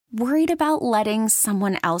Worried about letting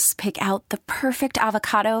someone else pick out the perfect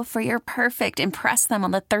avocado for your perfect impress them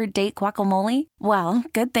on the third date guacamole? Well,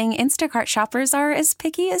 good thing Instacart shoppers are as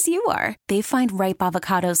picky as you are. They find ripe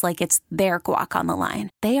avocados like it's their guac on the line.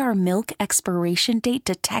 They are milk expiration date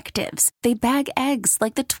detectives. They bag eggs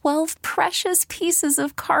like the 12 precious pieces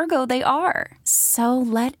of cargo they are. So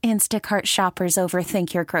let Instacart shoppers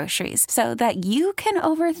overthink your groceries so that you can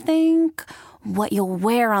overthink what you'll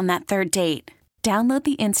wear on that third date. Download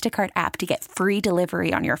the Instacart app to get free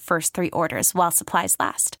delivery on your first 3 orders while supplies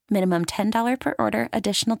last. Minimum $10 per order.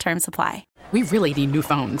 Additional terms apply. We really need new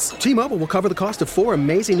phones. T-Mobile will cover the cost of 4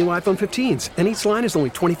 amazing new iPhone 15s, and each line is only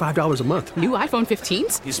 $25 a month. New iPhone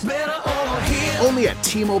 15s? It's better over here. Only at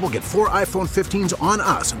T-Mobile, get 4 iPhone 15s on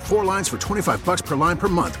us and 4 lines for $25 per line per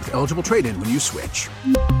month with eligible trade-in when you switch.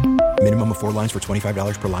 Minimum of 4 lines for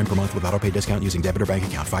 $25 per line per month with autopay discount using debit or bank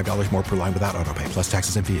account. $5 more per line without autopay, plus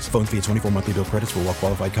taxes and fees. Phone fee at 24 monthly bill credits for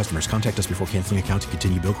well-qualified customers. Contact us before canceling account to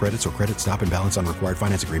continue bill credits or credit stop and balance on required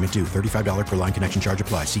finance agreement due. $35 per line connection charge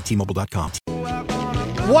applies. See T-Mobile.com.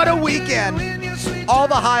 What a weekend. All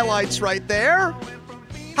the highlights right there.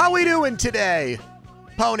 How we doing today,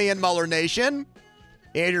 Pony and Muller Nation?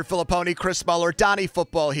 Andrew Filipponi, Chris Muller, Donnie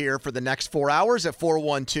Football here for the next 4 hours at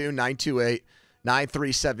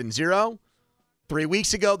 412-928-9370. 3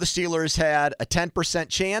 weeks ago, the Steelers had a 10%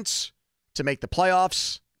 chance to make the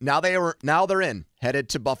playoffs. Now they're in, headed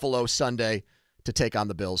to Buffalo Sunday to take on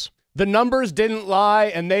the Bills. The numbers didn't lie,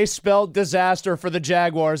 and they spelled disaster for the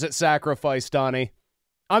Jaguars at Sacrifice, Donnie.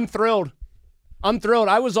 I'm thrilled.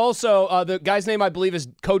 I was also, the guy's name I believe is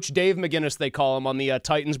Coach Dave McGinnis, they call him, on the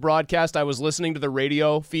Titans broadcast. I was listening to the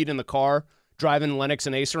radio feed in the car, driving Lennox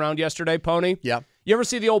and Ace around yesterday, Pony. Yeah. You ever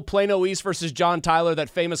see the old Plano East versus John Tyler, that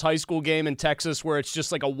famous high school game in Texas where it's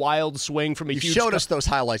just like a wild swing from a huge... You showed us those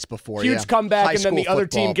highlights before, huge comeback, high and then the other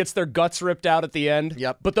football team gets their guts ripped out at the end.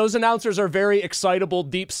 Yep. But those announcers are very excitable,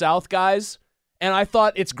 deep South guys. And I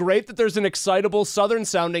thought it's great that there's an excitable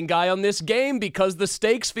Southern-sounding guy on this game because the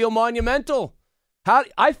stakes feel monumental.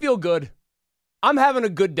 I feel good. I'm having a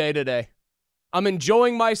good day today. I'm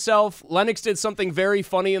enjoying myself. Lennox did something very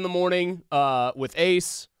funny in the morning with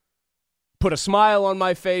Ace. Put a smile on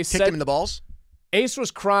my face. Kicked him in the balls? Ace was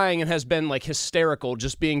crying and has been like hysterical,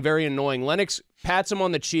 just being very annoying. Lennox pats him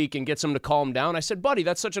on the cheek and gets him to calm down. I said, buddy,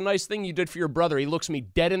 that's such a nice thing you did for your brother. He looks me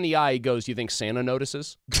dead in the eye. He goes, you think Santa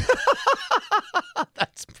notices?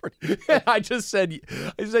 That's pretty good. I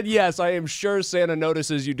said, yes, I am sure Santa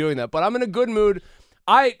notices you doing that. But I'm in a good mood.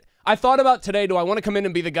 I thought about today, do I want to come in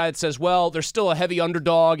and be the guy that says, well, they're still a heavy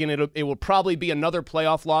underdog, and it will probably be another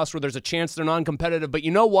playoff loss where there's a chance they're non-competitive. But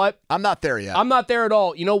you know what? I'm not there yet. I'm not there at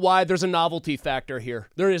all. You know why? There's a novelty factor here.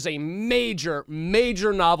 There is a major,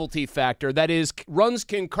 major novelty factor that runs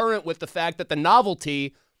concurrent with the fact that the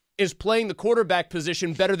novelty is playing the quarterback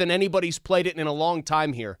position better than anybody's played it in a long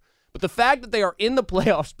time here. But the fact that they are in the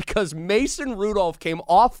playoffs because Mason Rudolph came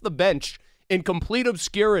off the bench in complete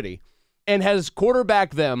obscurity and has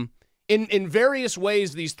quarterbacked them in various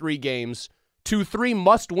ways these 3 games to 3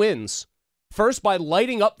 must-wins. First, by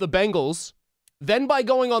lighting up the Bengals, then by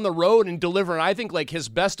going on the road and delivering, I think, like his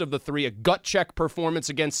best of the 3, a gut-check performance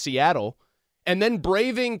against Seattle, and then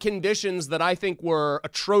braving conditions that I think were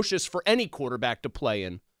atrocious for any quarterback to play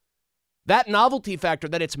in. That novelty factor,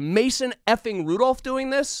 that it's Mason effing Rudolph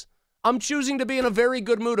doing this, I'm choosing to be in a very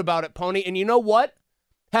good mood about it, Pony. And you know what?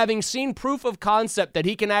 Having seen proof of concept that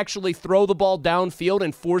he can actually throw the ball downfield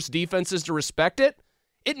and force defenses to respect it,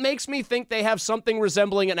 it makes me think they have something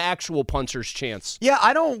resembling an actual puncher's chance. Yeah,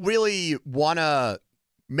 I don't really want to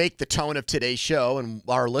make the tone of today's show, and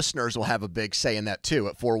our listeners will have a big say in that too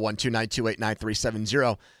at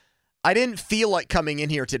 412-928-9370. I didn't feel like coming in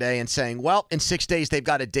here today and saying, well, in 6 days they've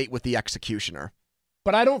got a date with the executioner.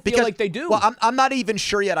 But I don't feel like they do. Well, I'm not even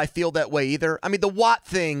sure yet I feel that way either. I mean, the Watt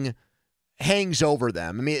thing hangs over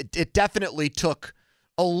them. I mean, it definitely took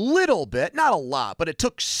a little bit, not a lot, but it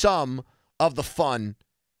took some of the fun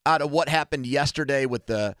out of what happened yesterday with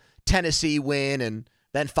the Tennessee win and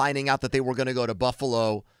then finding out that they were going to go to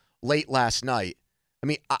Buffalo late last night. I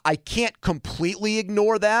mean, I can't completely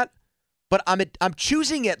ignore that, but I'm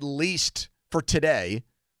choosing at least for today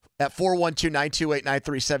at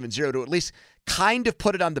 412-928-9370 to at least kind of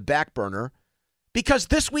put it on the back burner because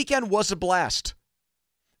this weekend was a blast.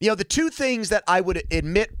 You know, the 2 things that I would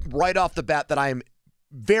admit right off the bat that I am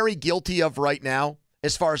very guilty of right now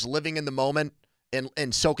as far as living in the moment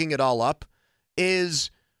and soaking it all up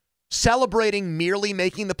is celebrating merely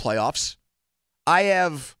making the playoffs. I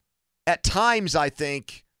have, at times, I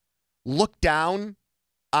think, looked down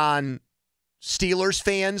on Steelers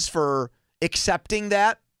fans for accepting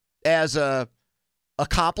that as a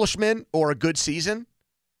accomplishment or a good season.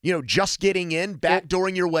 just getting in,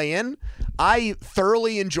 backdooring your way in. I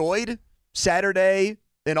thoroughly enjoyed Saturday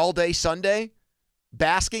and all day Sunday,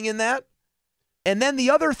 basking in that. And then the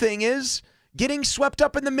other thing is getting swept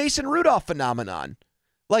up in the Mason Rudolph phenomenon.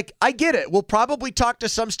 Like, I get it. We'll probably talk to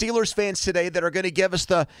some Steelers fans today that are going to give us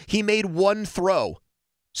the he made one throw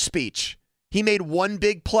speech. He made one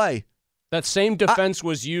big play. That same defense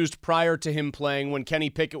was used prior to him playing when Kenny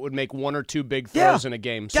Pickett would make one or two big throws in a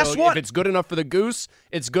game. Guess so what? if it's good enough for the goose,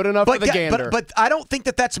 it's good enough for the gander. But I don't think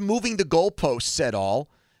that that's moving the goalposts at all,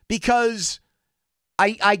 because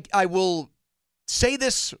I will say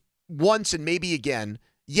this once and maybe again.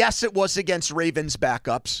 Yes, it was against Ravens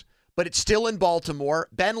backups, but it's still in Baltimore.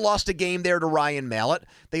 Ben lost a game there to Ryan Mallett.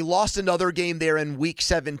 They lost another game there in Week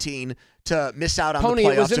 17 to miss out on the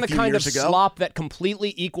playoffs it was in a the few kind years of ago. slop that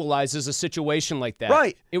completely equalizes a situation like that.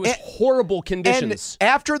 Right. It was horrible conditions. And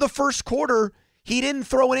after the first quarter, he didn't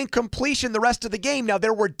throw an incompletion the rest of the game. Now,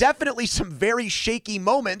 there were definitely some very shaky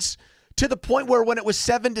moments to the point where when it was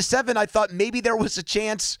 7-7, I thought maybe there was a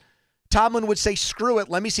chance Tomlin would say, screw it,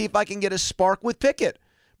 let me see if I can get a spark with Pickett.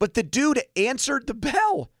 But the dude answered the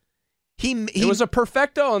bell. It was a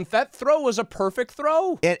perfecto, and that throw was a perfect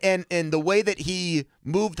throw. And the way that he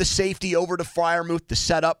moved the safety over to Freiermuth to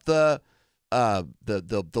set up the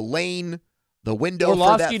lane, the window for that throw.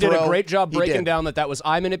 Orlovsky did a great job breaking down that was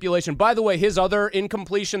eye manipulation. By the way, his other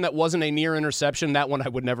incompletion that wasn't a near interception, that one I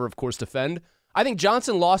would never, of course, defend. I think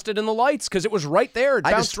Johnson lost it in the lights because it was right there. It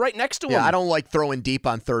bounced right next to him. Yeah, I don't like throwing deep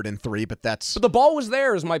on 3rd and 3, but that's... But the ball was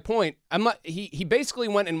there is my point. He basically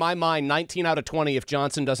went, in my mind, 19 out of 20 if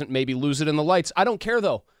Johnson doesn't maybe lose it in the lights. I don't care,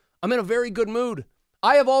 though. I'm in a very good mood.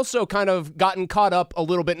 I have also kind of gotten caught up a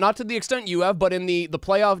little bit, not to the extent you have, but in the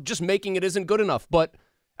playoff, just making it isn't good enough. But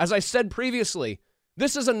as I said previously,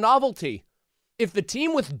 this is a novelty. If the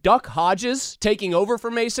team with Duck Hodges taking over for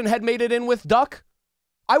Mason had made it in with Duck,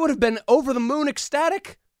 I would have been over the moon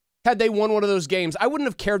ecstatic had they won one of those games. I wouldn't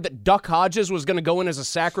have cared that Duck Hodges was going to go in as a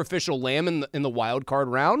sacrificial lamb in the wild card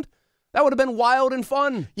round. That would have been wild and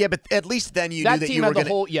fun. Yeah, but at least then you knew that you were going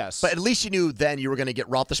to... Yes. But at least you knew then you were going to get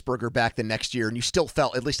Roethlisberger back the next year, and you still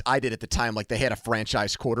felt, at least I did at the time, like they had a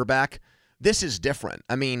franchise quarterback. This is different.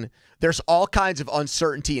 I mean, there's all kinds of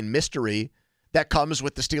uncertainty and mystery that comes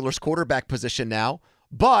with the Steelers quarterback position now,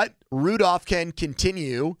 but Rudolph can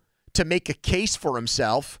continue to make a case for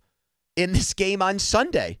himself in this game on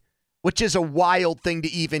Sunday, which is a wild thing to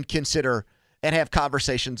even consider and have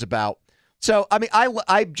conversations about. So, I mean, I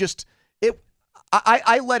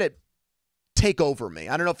let it take over me.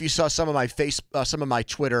 I don't know if you saw some of my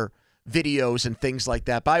Twitter videos and things like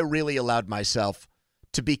that, but I really allowed myself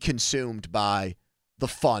to be consumed by the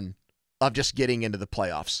fun of just getting into the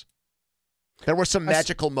playoffs. There were some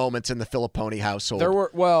magical moments in the Filipponi household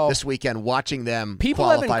this weekend watching them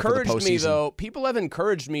qualify for the postseason. People have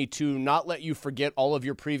encouraged me to not let you forget all of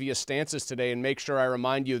your previous stances today and make sure I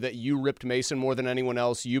remind you that you ripped Mason more than anyone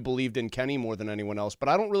else, you believed in Kenny more than anyone else, but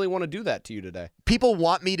I don't really want to do that to you today. People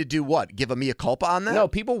want me to do what? Give a mea culpa on that? No,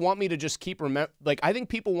 people want me to just keep I think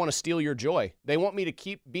people want to steal your joy. They want me to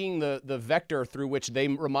keep being the vector through which they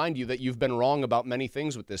remind you that you've been wrong about many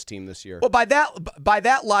things with this team this year. Well, by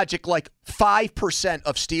that logic, like 5%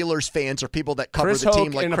 of Steelers fans are people that cover Chris the team,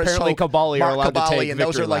 Hoke like and Chris apparently Hoke, Caballi are allowed Caballi, to take and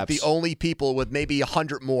those are like laps. the only people with maybe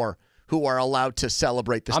 100 more who are allowed to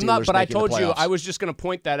celebrate the Steelers. I'm not, but I making told the you playoffs. I was just going to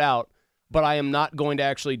point that out, but I am not going to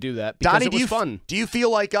actually do that because Donnie, it was fun. Do you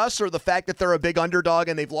feel like us, or the fact that they're a big underdog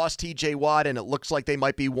and they've lost T.J. Watt and it looks like they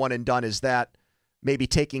might be one and done, is that maybe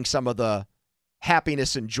taking some of the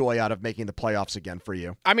happiness and joy out of making the playoffs again for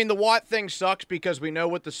you? I mean, the Watt thing sucks because we know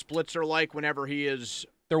what the splits are like whenever he is.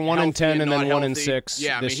 They're 1-10 and then 1-6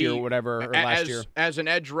 yeah, this year or whatever, or last year. As an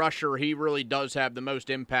edge rusher, he really does have the most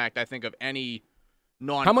impact, I think, of any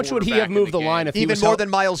non-quarterback. How much would he have moved the game. line if he even was more than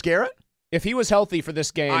Myles Garrett? If he was healthy for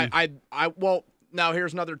this game? Well, now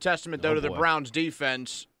here's another testament though to the Browns'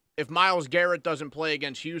 defense. If Myles Garrett doesn't play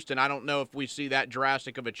against Houston, I don't know if we see that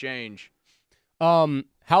drastic of a change. How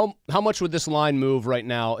much would this line move right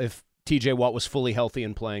now if T.J. Watt was fully healthy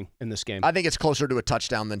and playing in this game? I think it's closer to a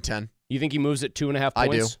touchdown than 10. You think he moves it 2.5 points? I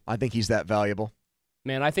do. I think he's that valuable.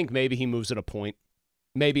 Man, I think maybe he moves it a point.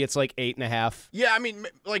 Maybe it's like 8.5. Yeah, I mean,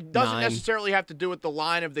 like doesn't 9. necessarily have to do with the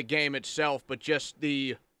line of the game itself, but just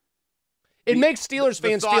the. It makes Steelers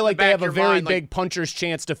fans feel like they have a very big puncher's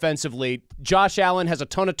chance defensively. Josh Allen has a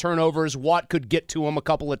ton of turnovers. Watt could get to him a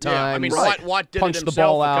couple of times. Yeah, I mean, Watt did it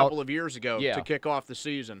himself a couple of years ago to kick off the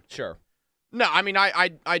season. Sure. No, I mean,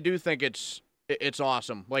 I do think it's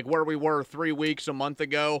awesome. Like where we were 3 weeks, a month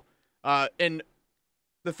ago. And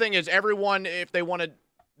the thing is, everyone, if they want to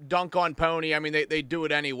dunk on Pony, I mean, they do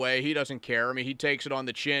it anyway. He doesn't care. I mean, he takes it on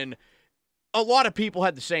the chin. a lot of people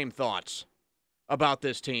had the same thoughts about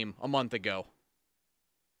this team a month ago.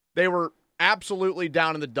 They were absolutely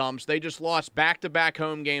down in the dumps. They just lost back-to-back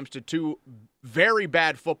home games to two very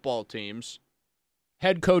bad football teams.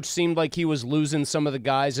 Head coach seemed like he was losing some of the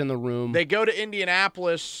guys in the room. They go to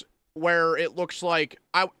Indianapolis, where it looks like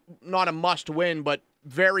not a must-win, but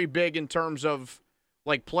very big in terms of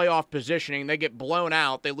like playoff positioning. They get blown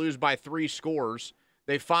out. They lose by 3 scores.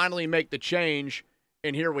 They finally make the change,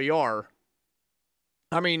 and here we are.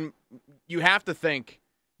 I mean, you have to think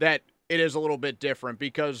that it is a little bit different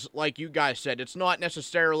because, like you guys said, it's not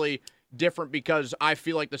necessarily different because I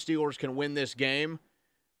feel like the Steelers can win this game,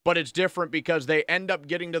 but it's different because they end up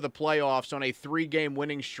getting to the playoffs on a 3-game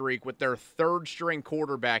winning streak with their third-string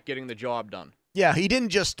quarterback getting the job done. Yeah, he didn't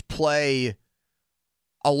just play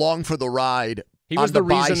along for the ride. He was the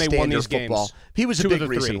reason they won these football. games. He was a big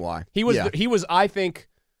reason why. He was. I think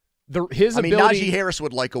his ability. Najee Harris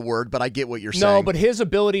would like a word, but I get what you're saying. No, but his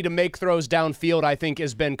ability to make throws downfield, I think,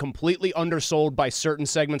 has been completely undersold by certain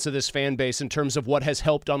segments of this fan base in terms of what has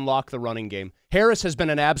helped unlock the running game. Harris has been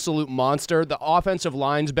an absolute monster. The offensive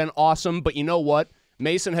line's been awesome, but you know what?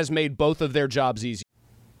 Mason has made both of their jobs easy.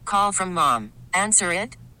 Call from mom. Answer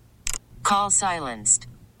it. Call silenced.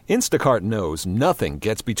 Instacart knows nothing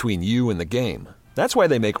gets between you and the game. That's why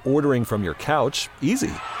they make ordering from your couch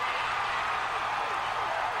easy.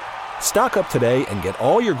 Stock up today and get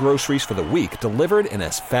all your groceries for the week delivered in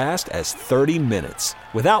as fast as 30 minutes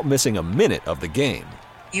without missing a minute of the game.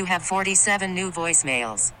 You have 47 new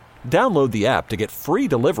voicemails. Download the app to get free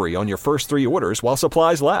delivery on your first 3 orders while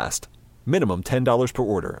supplies last. Minimum $10 per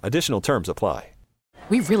order. Additional terms apply.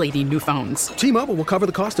 We really need new phones. T-Mobile will cover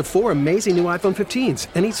the cost of 4 amazing new iPhone 15s,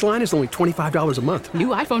 and each line is only $25 a month. New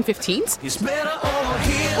iPhone 15s? It's better over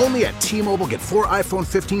here. Only at T-Mobile, get 4 iPhone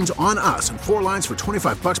 15s on us and 4 lines for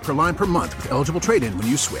 $25 per line per month with eligible trade-in when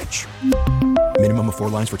you switch. Minimum of 4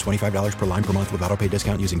 lines for $25 per line per month with autopay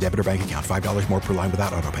discount using debit or bank account. $5 more per line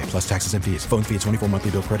without autopay, plus taxes and fees. Phone fee at 24 monthly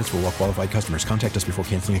bill credits for well-qualified customers. Contact us before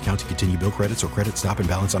canceling account to continue bill credits or credit stop and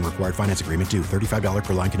balance on required finance agreement due. $35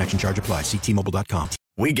 per line connection charge applies. See T-Mobile.com.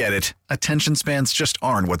 We get it. Attention spans just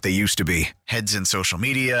aren't what they used to be. Heads in social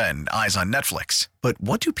media and eyes on Netflix. But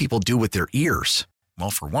what do people do with their ears? Well,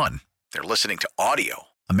 for one, they're listening to audio.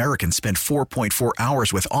 Americans spend 4.4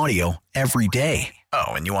 hours with audio every day.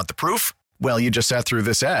 Oh, and you want the proof? Well, you just sat through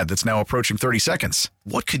this ad that's now approaching 30 seconds.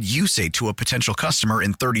 What could you say to a potential customer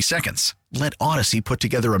in 30 seconds? Let Odyssey put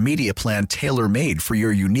together a media plan tailor-made for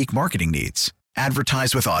your unique marketing needs.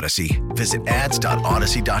 Advertise with Odyssey. Visit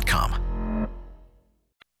ads.odyssey.com.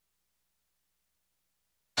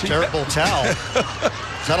 Terrible towel. Is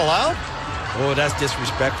that allowed? Oh, that's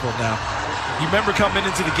disrespectful now. You remember coming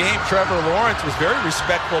into the game, Trevor Lawrence was very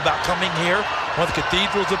respectful about coming here, one of the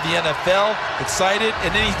cathedrals of the NFL, excited,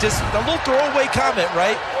 and then he just, a little throwaway comment,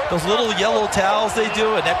 right? Those little yellow towels they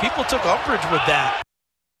do, and that people took umbrage with that.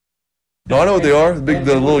 No, I know what they are,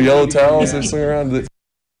 the little yellow towels they swing around.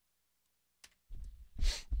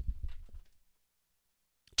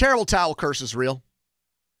 Terrible towel curse is real.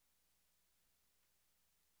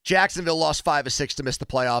 Jacksonville lost 5 of 6 to miss the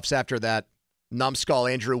playoffs after that numbskull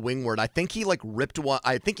Andrew Wingward. I think he ripped one.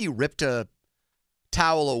 I think he ripped a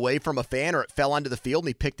towel away from a fan, or it fell onto the field, and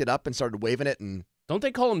he picked it up and started waving it. And don't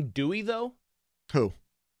they call him Dewey though? Who?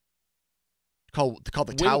 Call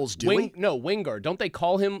the towels Dewey? Wingard. Don't they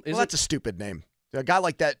call him? That's a stupid name. A guy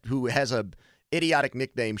like that who has a idiotic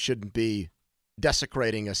nickname shouldn't be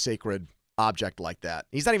desecrating a sacred object like that.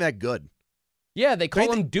 He's not even that good. Yeah, they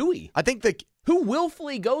call him Dewey. I think who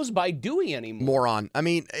willfully goes by Dewey anymore? Moron. I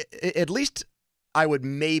mean, at least I would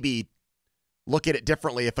maybe look at it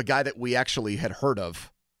differently if a guy that we actually had heard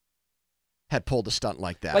of had pulled a stunt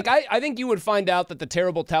like that. Like, I think you would find out that the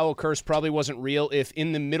terrible towel curse probably wasn't real if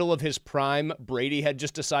in the middle of his prime, Brady had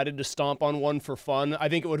just decided to stomp on one for fun. I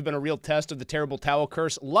think it would have been a real test of the terrible towel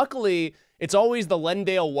curse. Luckily, it's always the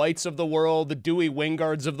Lendale Whites of the world, the Dewey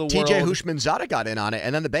Wingards of the world. TJ Houshmandzadeh got in on it,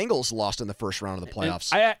 and then the Bengals lost in the first round of the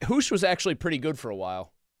playoffs. Housh was actually pretty good for a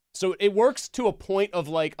while. So it works to a point of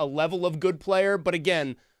like a level of good player, but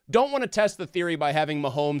again, don't want to test the theory by having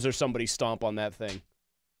Mahomes or somebody stomp on that thing.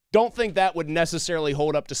 Don't think that would necessarily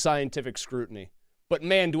hold up to scientific scrutiny. But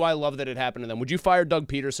man, do I love that it happened to them. Would you fire Doug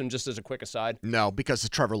Peterson, just as a quick aside? No, because of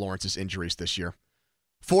Trevor Lawrence's injuries this year.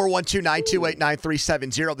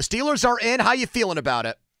 412-928-9370. The Steelers are in. How you feeling about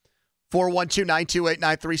it?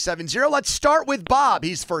 412-928-9370. Let's start with Bob.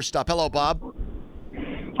 He's first up. Hello, Bob.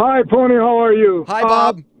 Hi, Pony. How are you? Hi,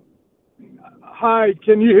 Bob. Hi.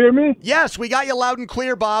 Can you hear me? Yes, we got you loud and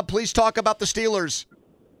clear, Bob. Please talk about the Steelers.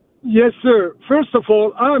 Yes, sir. First of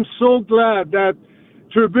all, I'm so glad that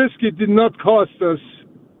Trubisky did not cost us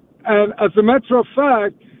And as a matter of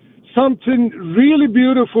fact, something really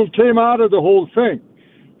beautiful came out of the whole thing.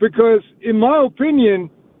 Because, in my opinion,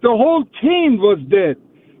 the whole team was dead,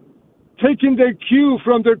 taking their cue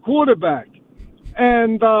from their quarterback.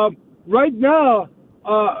 And right now,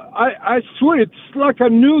 I swear it's like a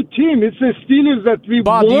new team. It's the Steelers that we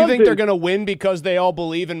Bob, wanted. do you think they're going to win because they all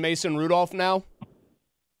believe in Mason Rudolph now?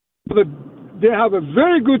 But they have a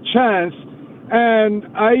very good chance, and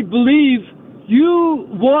I believe you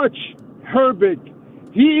watch Herbig.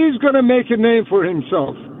 He is going to make a name for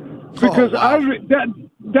himself because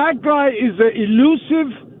that guy is an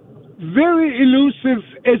elusive, very elusive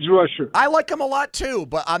edge rusher. I like him a lot too,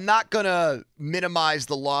 but I'm not going to minimize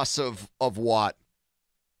the loss of Watt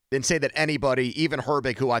and say that anybody, even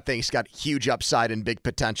Herbig, who I think's got huge upside and big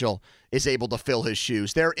potential, is able to fill his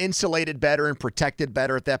shoes. They're insulated better and protected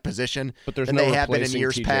better at that position than they have been in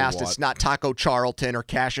years past. Watt. It's not Taco Charlton or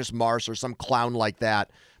Cassius Marsh or some clown like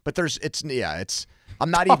that. But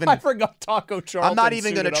I'm not even. I forgot Taco Charlton. I'm not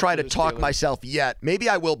even going to try to talk myself yet. Maybe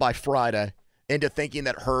I will by Friday into thinking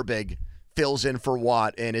that Herbig fills in for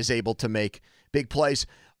Watt and is able to make big plays.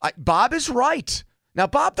 Bob is right. Now,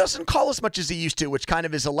 Bob doesn't call as much as he used to, which kind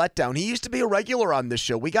of is a letdown. He used to be a regular on this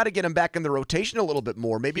show. We got to get him back in the rotation a little bit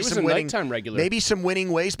more. Maybe he was some a winning, nighttime regular. Maybe some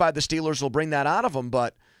winning ways by the Steelers will bring that out of him.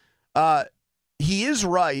 But he is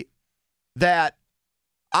right that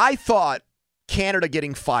I thought Canada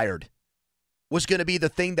getting fired was going to be the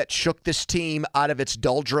thing that shook this team out of its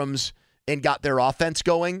doldrums and got their offense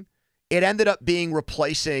going. It ended up being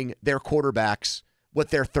replacing their quarterbacks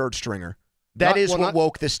with their third stringer. That is what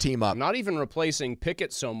woke this team up. Not even replacing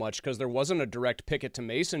Pickett so much because there wasn't a direct Pickett to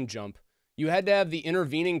Mason jump. You had to have the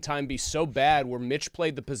intervening time be so bad where Mitch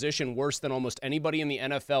played the position worse than almost anybody in the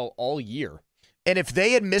NFL all year. And if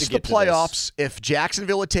they had missed the playoffs, if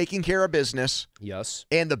Jacksonville had taken care of business, yes,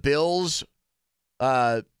 and the Bills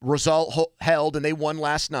result held and they won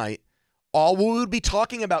last night, all we would be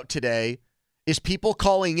talking about today is people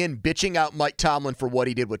calling in, bitching out Mike Tomlin for what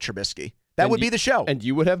he did with Trubisky. That would be the show. And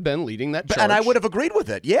you would have been leading that charge. And I would have agreed with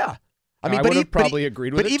it, yeah. I would have probably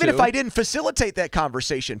agreed with it, But even too. if I didn't facilitate that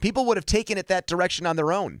conversation, people would have taken it that direction on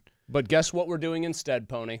their own. But guess what we're doing instead,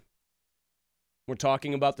 Pony? We're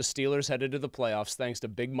talking about the Steelers headed to the playoffs thanks to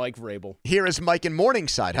Big Mike Vrabel. Here is Mike in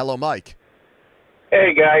Morningside. Hello, Mike.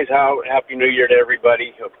 Hey, guys. Happy New Year to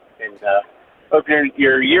everybody. And hope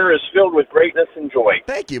your year is filled with greatness and joy.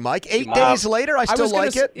 Thank you, Mike. 8 days later, I still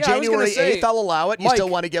like it. Yeah, January say, 8th, I'll allow it. You Mike, still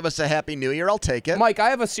want to give us a Happy New Year? I'll take it. Mike, I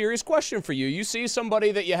have a serious question for you. You see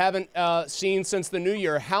somebody that you haven't seen since the New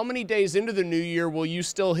Year. How many days into the New Year will you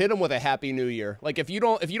still hit them with a Happy New Year? Like if you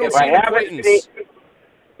don't see an acquaintance.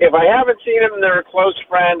 If I haven't seen them and they're a close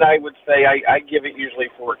friend, I would say I give it usually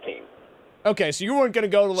 14. Okay, so you weren't going to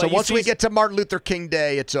go to So once we get to Martin Luther King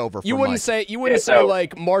Day, it's over. You wouldn't say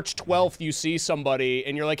like March 12th you see somebody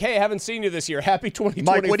and you're like, hey, I haven't seen you this year. Happy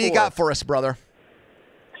 2024. Mike, what do you got for us, brother?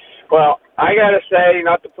 Well, I got to say,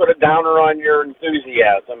 not to put a downer on your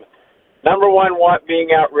enthusiasm, number one, Watt being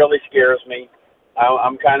out really scares me.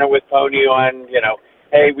 I'm kind of with Pony on,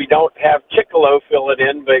 hey, we don't have Chickalo fill it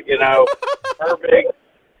in, but,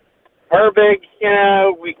 Herbig,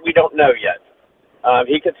 we don't know yet.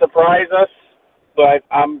 He could surprise us, but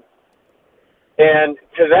and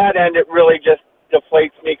to that end, it really just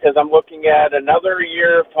deflates me because I'm looking at another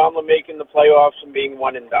year of Tomlin making the playoffs and being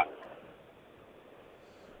one and done.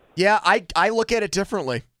 Yeah, I look at it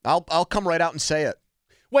differently. I'll come right out and say it.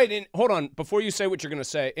 Wait, hold on. Before you say what you're going to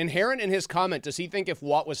say, inherent in his comment, does he think if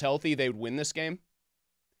Watt was healthy, they would win this game?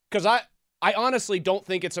 Because I honestly don't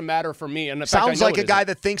think it's a matter for me. And sounds like a guy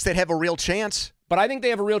that thinks they'd have a real chance. But I think they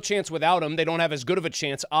have a real chance without him. They don't have as good of a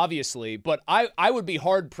chance, obviously. But I would be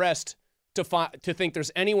hard-pressed to think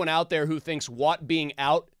there's anyone out there who thinks Watt being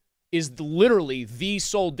out is literally the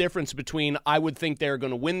sole difference between I would think they're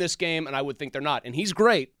going to win this game and I would think they're not. And he's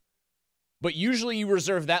great, but usually you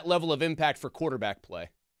reserve that level of impact for quarterback play.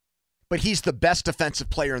 But he's the best defensive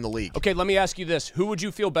player in the league. Okay, let me ask you this. Who would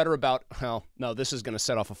you feel better about? Well, no, this is going to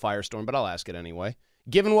set off a firestorm, but I'll ask it anyway.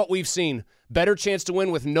 Given what we've seen, better chance to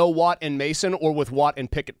win with no Watt and Mason or with Watt and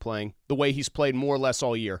Pickett playing the way he's played more or less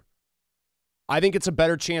all year? I think it's a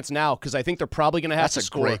better chance now because I think they're probably going to have to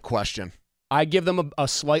score. That's a great question. I give them a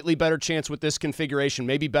slightly better chance with this configuration,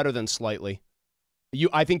 maybe better than slightly.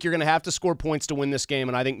 I think you're going to have to score points to win this game,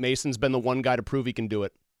 and I think Mason's been the one guy to prove he can do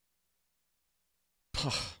it.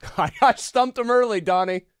 I stumped him early,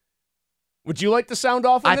 Donnie. Would you like to sound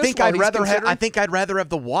off on this? I think I'd rather have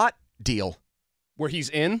the Watt deal. Where he's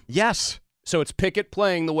in? Yes. So it's Pickett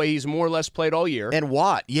playing the way he's more or less played all year. And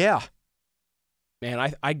Watt, yeah.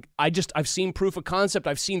 Man, I've seen proof of concept.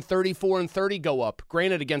 I've seen 34-30 go up.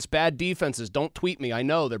 Granted, against bad defenses. Don't tweet me. I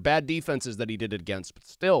know they're bad defenses that he did it against, but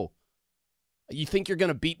still. You think you're going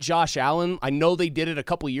to beat Josh Allen? I know they did it a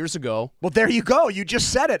couple years ago. Well, there you go. You just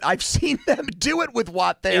said it. I've seen them do it with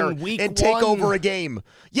Watt there and take over a game.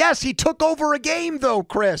 Yes, he took over a game, though,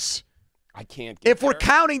 Chris. I can't get If we're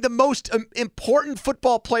counting the most important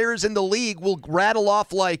football players in the league, we'll rattle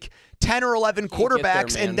off like 10 or 11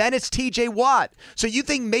 quarterbacks, and then it's T.J. Watt. So you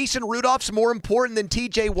think Mason Rudolph's more important than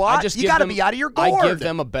T.J. Watt? You got to be out of your gourd. I give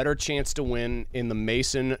them a better chance to win in the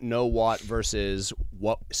Mason no Watt versus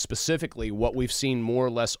what we've seen more or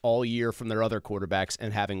less all year from their other quarterbacks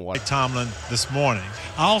and having Watt. Mike Tomlin this morning.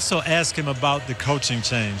 I also asked him about the coaching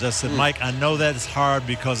change. I said, Mike, I know that's hard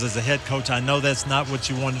because as a head coach, I know that's not what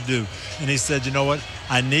you want to do. And he said, you know what?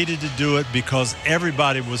 I needed to do it because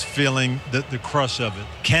everybody was feeling the crush of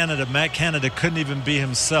it. Matt Canada couldn't even be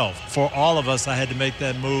himself. For all of us, I had to make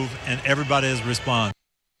that move, and everybody has responded.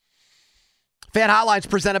 Fan Hotlines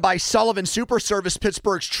presented by Sullivan Super Service,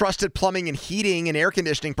 Pittsburgh's trusted plumbing and heating and air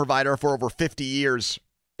conditioning provider for over 50 years.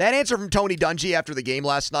 That answer from Tony Dungy after the game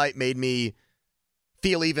last night made me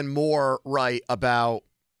feel even more right about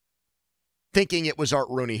thinking it was Art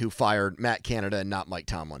Rooney who fired Matt Canada and not Mike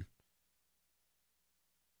Tomlin.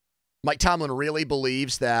 Mike Tomlin really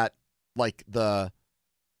believes that, like, the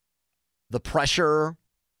pressure,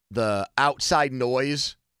 the outside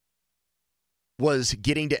noise was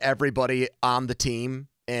getting to everybody on the team,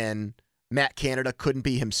 and Matt Canada couldn't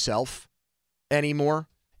be himself anymore.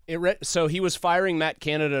 So he was firing Matt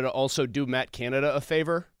Canada to also do Matt Canada a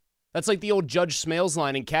favor? That's like the old Judge Smales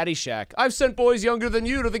line in Caddyshack. I've sent boys younger than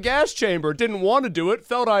you to the gas chamber. Didn't want to do it.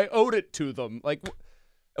 Felt I owed it to them. Like,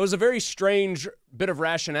 it was a very strange bit of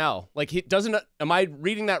rationale. Like, am I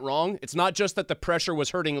reading that wrong? It's not just that the pressure was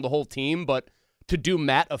hurting the whole team, but to do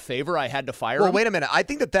Matt a favor, I had to fire him? Well, wait a minute. I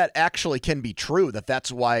think that actually can be true,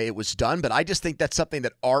 that's why it was done, but I just think that's something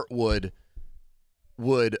that Art would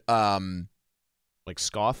like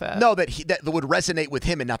scoff at? No, that would resonate with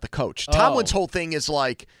him and not the coach. Tomlin's whole thing is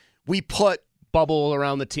like, we put bubble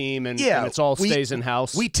around the team and it's all stays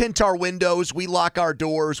in-house. We tint our windows. We lock our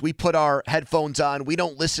doors. We put our headphones on. We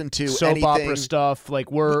don't listen to soap anything. opera stuff. Like,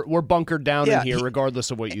 we're bunkered down in here regardless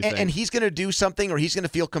of what you think. And he's going to do something, or he's going to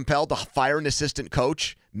feel compelled to fire an assistant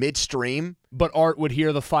coach midstream. But Art would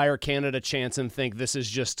hear the Fire Canada chants and think this is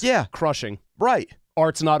just crushing. Right.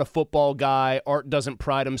 Art's not a football guy. Art doesn't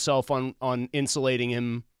pride himself on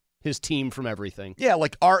insulating his team from everything. Yeah,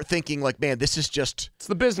 like Art thinking like, man, this is just... It's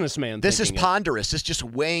the businessman. This is ponderous. It's just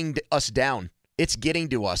weighing us down. It's getting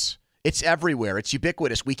to us. It's everywhere. It's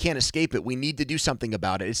ubiquitous. We can't escape it. We need to do something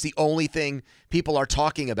about it. It's the only thing people are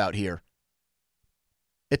talking about here.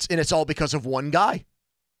 It's all because of one guy.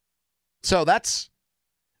 So that's...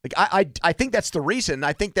 like I think that's the reason.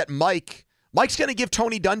 I think that Mike's going to give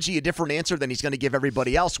Tony Dungy a different answer than he's going to give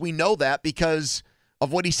everybody else. We know that because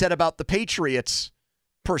of what he said about the Patriots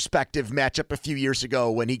perspective matchup a few years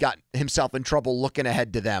ago when he got himself in trouble looking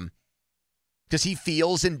ahead to them. Because he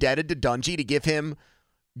feels indebted to Dungy to give him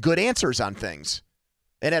good answers on things.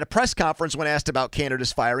 And at a press conference when asked about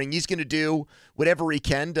Canada's firing, he's going to do whatever he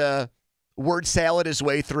can to word salad his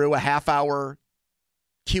way through a half-hour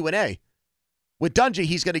Q&A. With Dungy,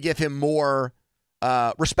 he's going to give him more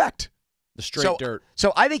respect. The straight dirt.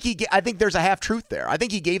 So I think there's a half-truth there. I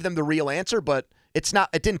think he gave them the real answer, but it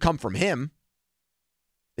didn't come from him.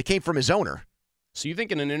 It came from his owner. So you think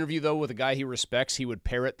in an interview, though, with a guy he respects, he would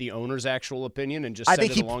parrot the owner's actual opinion and just send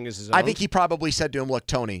it along as his own? I think he probably said to him, look,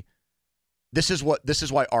 Tony, this is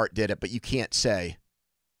why Art did it, but you can't say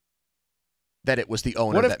that it was the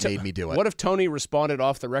owner that made me do it. What if Tony responded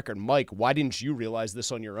off the record, Mike, why didn't you realize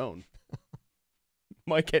this on your own?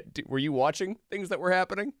 Mike, were you watching things that were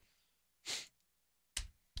happening?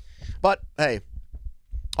 But, hey,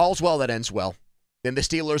 all's well that ends well. And the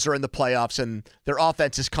Steelers are in the playoffs, and their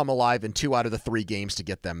offense has come alive in 2 out of the 3 games to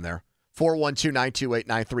get them there.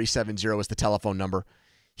 412-928-9370 is the telephone number.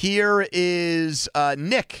 Here is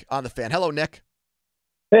Nick on the Fan. Hello, Nick.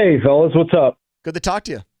 Hey, fellas. What's up? Good to talk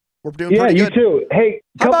to you. We're doing pretty good. Yeah, you too. Hey,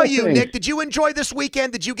 how about you, Nick? Did you enjoy this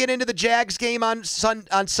weekend? Did you get into the Jags game on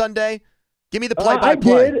Sunday? Give me the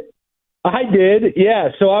play-by-play. I did, yeah.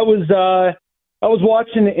 So I was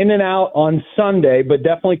watching In and Out on Sunday, but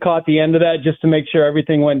definitely caught the end of that just to make sure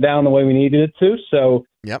everything went down the way we needed it to. So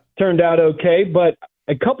turned out okay. But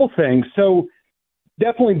a couple things. So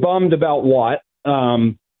definitely bummed about Watt.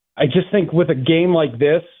 I just think with a game like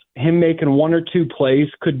this, him making 1 or 2 plays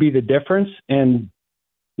could be the difference. And,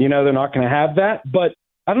 they're not going to have that. But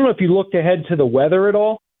I don't know if you looked ahead to the weather at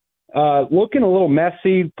all. looking a little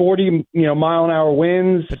messy. 40 mile an hour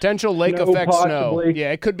winds. Potential lake effect possibly. snow.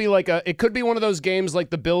 Yeah, it could be one of those games like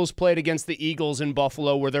the Bills played against the Eagles in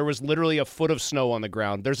Buffalo where there was literally a foot of snow on the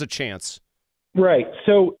ground. There's a chance. Right.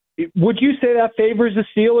 So would you say that favors the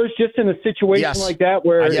Steelers just in a situation like that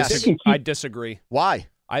where I disagree. Why?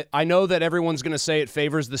 I know that everyone's going to say it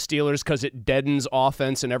favors the Steelers because it deadens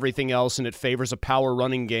offense and everything else, and it favors a power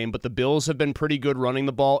running game, but the Bills have been pretty good running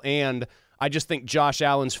the ball, and I just think Josh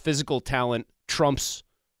Allen's physical talent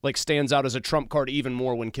stands out as a trump card even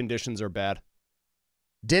more when conditions are bad.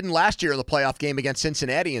 Didn't last year in the playoff game against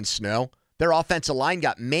Cincinnati in snow. Their offensive line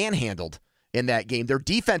got manhandled in that game. Their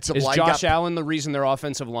defensive line got... Is Josh Allen the reason their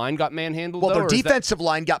offensive line got manhandled, Well, their defensive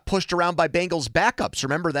line got pushed around by Bengals backups.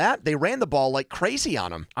 Remember that? They ran the ball like crazy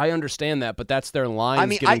on them. I understand that, but that's their line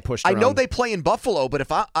getting pushed around. I know they play in Buffalo, but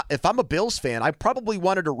if I'm a Bills fan, I probably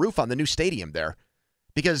wanted a roof on the new stadium there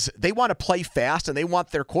because they want to play fast and they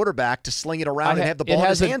want their quarterback to sling it around and have the ball in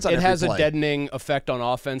his hands on every play. It has a deadening effect on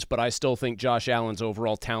offense, but I still think Josh Allen's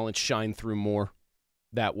overall talents shine through more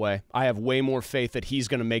that way. I have way more faith that he's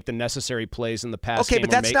going to make the necessary plays in the pass game. Okay,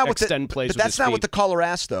 but that's not what the caller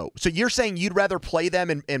asked, though. So you're saying you'd rather play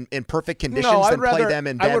them in perfect conditions than play them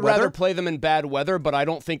in bad weather? I would rather play them in bad weather, but I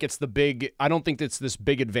don't think it's this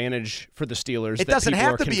big advantage for the Steelers. It doesn't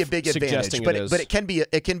have to be a big advantage, but it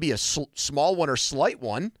can be a small one or slight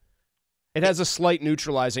one. It has a slight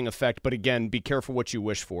neutralizing effect, but again, be careful what you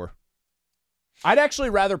wish for. I'd actually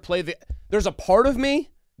rather play there's a part of me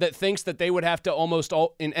that thinks that they would have to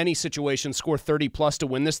in any situation, score 30-plus to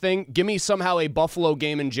win this thing. Give me somehow a Buffalo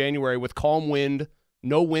game in January with calm wind,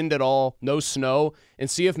 no wind at all, no snow, and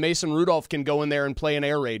see if Mason Rudolph can go in there and play an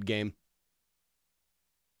air raid game.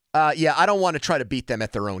 I don't want to try to beat them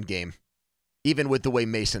at their own game, even with the way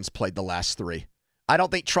Mason's played the last three. I don't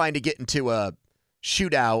think trying to get into a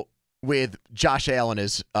shootout with Josh Allen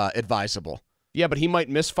is advisable. Yeah, but he might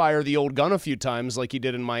misfire the old gun a few times like he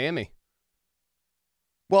did in Miami.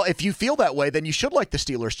 Well, if you feel that way, then you should like the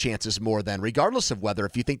Steelers' chances more then, regardless of whether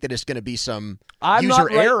if you think that it's going to be some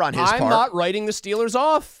error on his part. I'm not writing the Steelers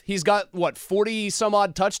off. He's got,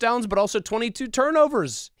 40-some-odd touchdowns, but also 22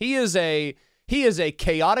 turnovers. He is a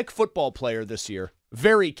chaotic football player this year.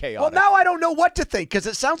 Very chaotic. Well, now I don't know what to think because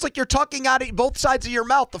it sounds like you're talking out of both sides of your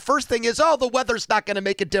mouth. The first thing is, the weather's not going to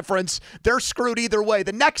make a difference. They're screwed either way.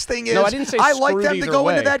 The next thing is, no, I didn't say I like them to go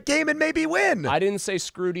into that game and maybe win. I didn't say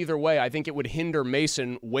screwed either way. I think it would hinder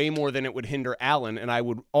Mason way more than it would hinder Allen, and I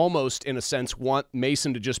would almost, in a sense, want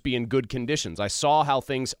Mason to just be in good conditions. I saw how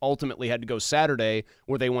things ultimately had to go Saturday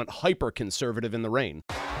where they went hyper-conservative in the rain.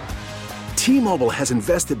 T-Mobile has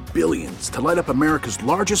invested billions to light up America's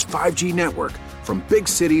largest 5G network from big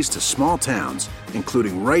cities to small towns,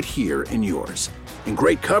 including right here in yours. And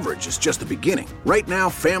great coverage is just the beginning. Right now,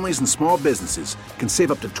 families and small businesses can save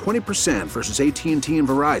up to 20% versus AT&T and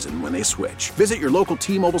Verizon when they switch. Visit your local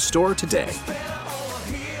T-Mobile store today.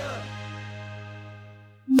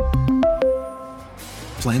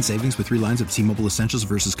 Plan savings with 3 lines of T-Mobile Essentials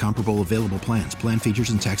versus comparable available plans. Plan features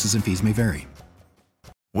and taxes and fees may vary.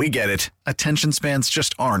 We get it. Attention spans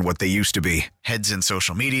just aren't what they used to be. Heads in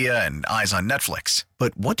social media and eyes on Netflix.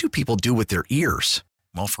 But what do people do with their ears?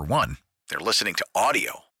 Well, for one, they're listening to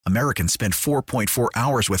audio. Americans spend 4.4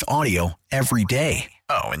 hours with audio every day.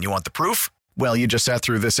 Oh, and you want the proof? Well, you just sat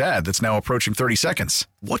through this ad that's now approaching 30 seconds.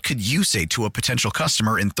 What could you say to a potential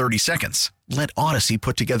customer in 30 seconds? Let Odyssey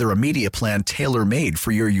put together a media plan tailor-made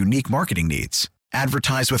for your unique marketing needs.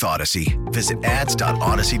 Advertise with Odyssey. Visit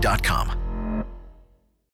ads.odyssey.com.